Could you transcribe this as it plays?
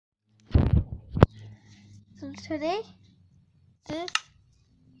today this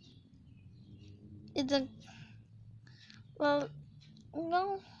is a you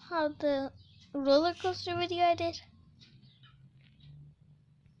know how the roller coaster video I did?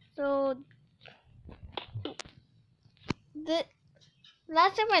 So the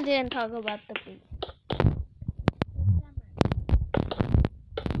last time I didn't talk about the beat.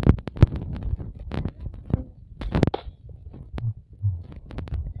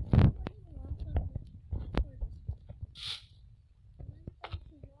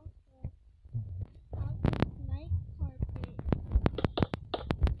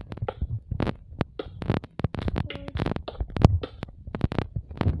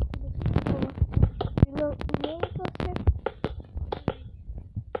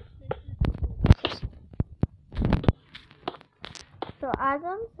 So as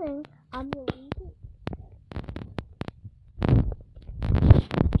I'm saying, I'm going to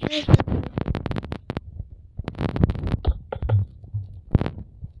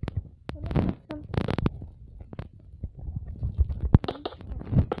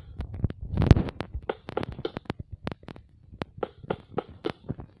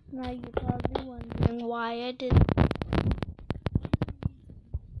now you're probably wondering why I did.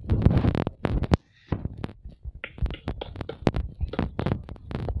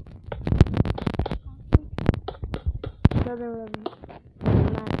 Doesn't really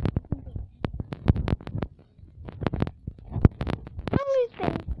matter.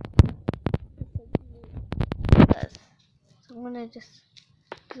 Everything does. So I'm gonna just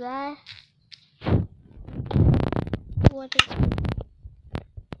that. What is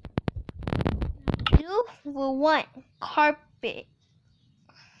you will want carpet.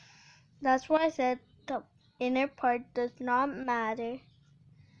 That's why I said the inner part does not matter.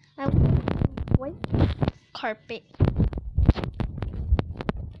 I want white carpet.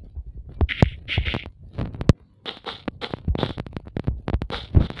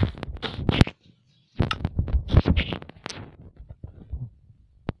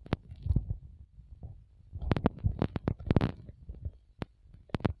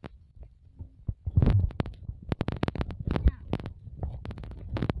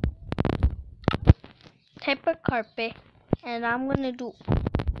 Type of carpet, and I'm gonna do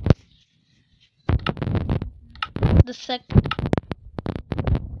the second.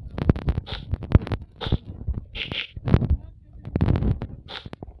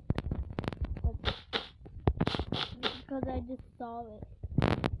 Because I just saw it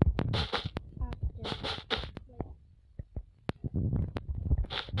after.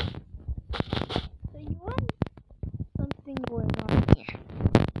 So you want something going on here.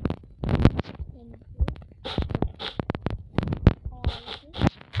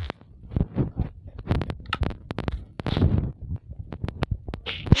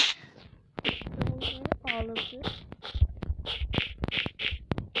 All of this.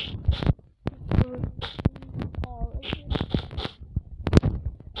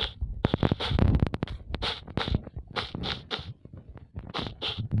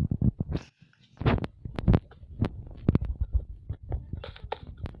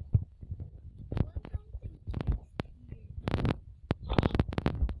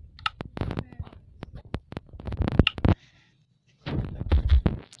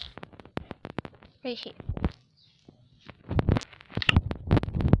 Right here.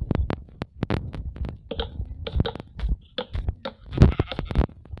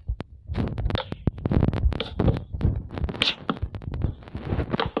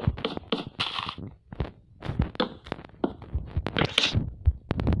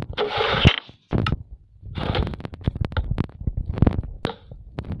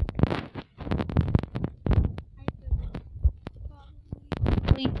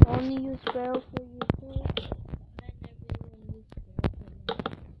 We only use barrel for YouTube.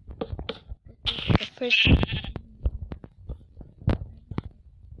 The first one.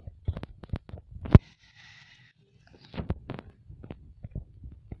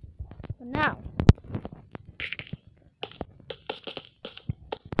 So now,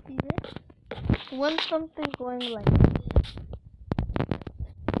 see this? When something going like this,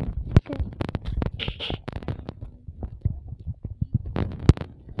 okay.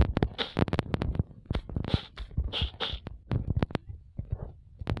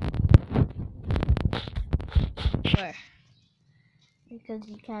 Where? Because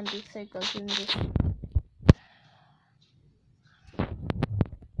you can't do circles in this.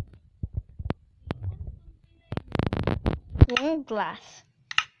 Glass.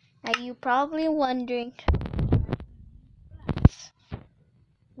 Now you're probably wondering.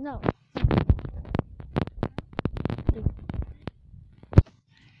 No.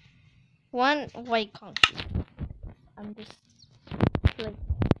 One white concrete. I'm just like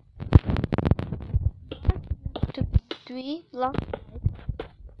 1, 2, 3 blocks.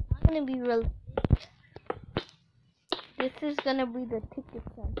 It's gonna be real. This is gonna be the ticket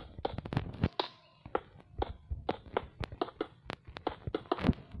center.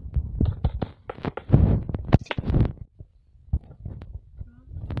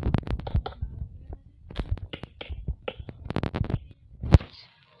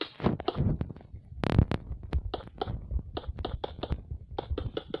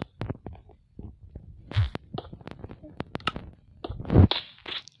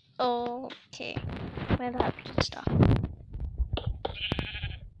 Okay, might have to stop. Gonna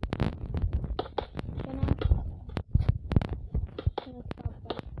stop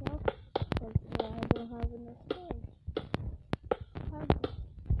myself because I don't have enough space.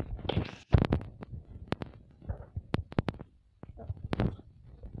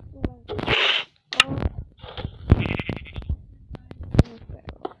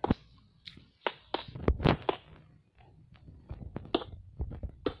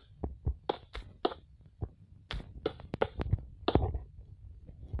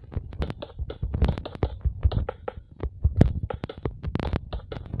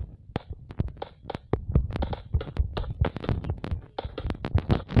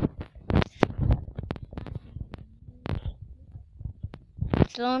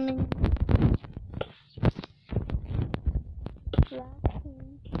 Zoning.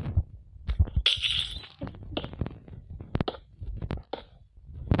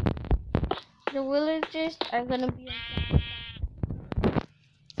 The villagers are gonna be on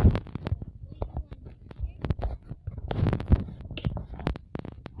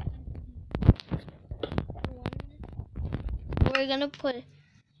we're gonna put a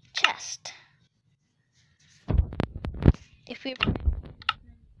chest. If you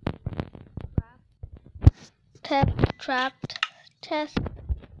trapped chest,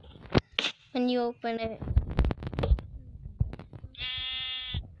 when you open it,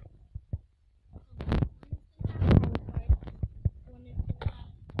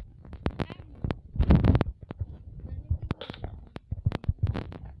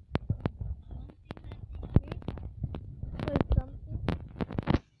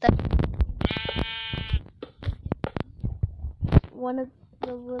 one of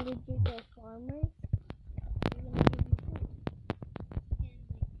the villagers or farmers are gonna give you food. And like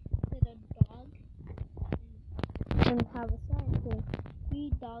put a dog and have a sign saying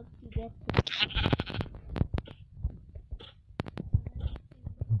 3 dogs to get food.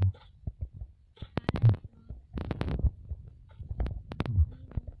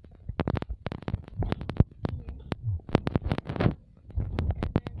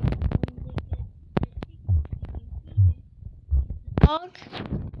 Dog.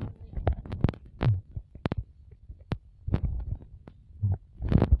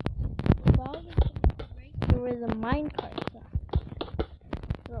 Where the mine carts are.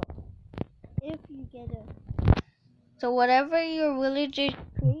 So if you get so whatever your villager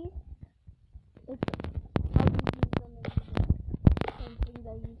trees, it's obviously gonna be the something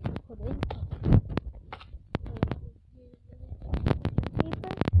that you can put in. So if your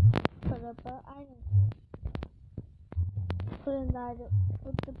paper, put up an item crate. Put in the item,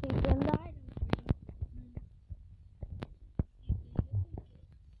 put the paper in the item crate.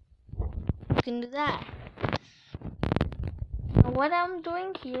 You can do that. Now what I'm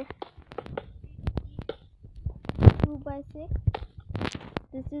doing here, 2x6.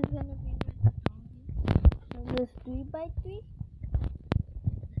 This is gonna be where the dog is. And this 3x3.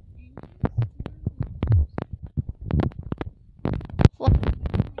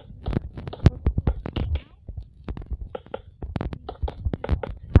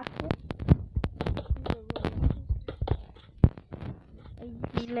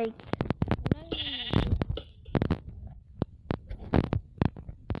 Be like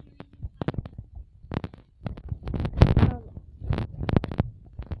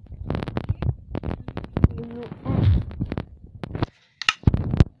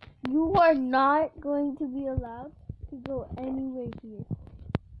you are not going to be allowed to go anywhere here.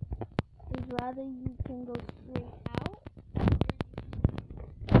 It's rather you can go straight out,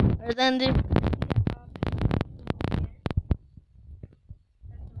 or then there's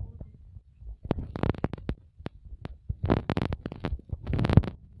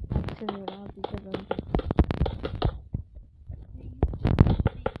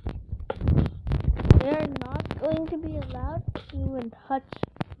they're not going to be allowed to even touch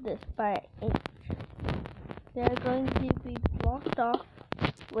this by an inch. They're going to be blocked off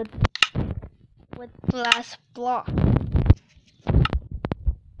with glass blocks.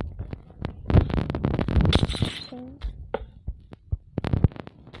 Okay.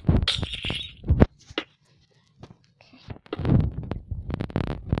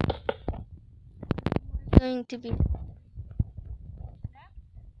 to be.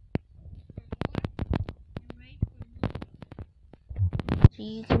 So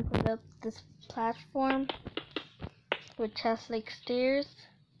you can put up this platform which has like stairs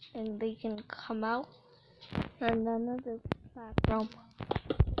and they can come out, and another platform.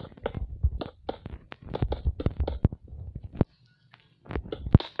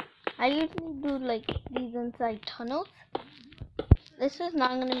 I usually do like these inside tunnels. This is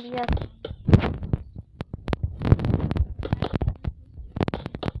not going to be a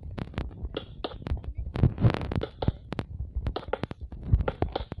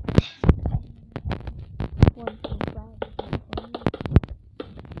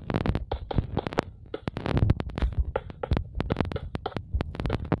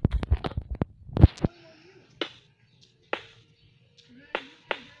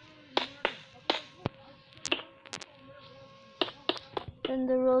and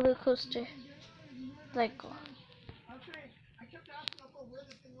the roller coaster cycle.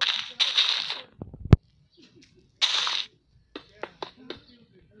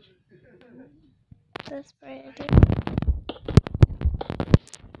 That's right.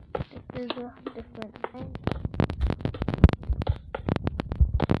 This is a different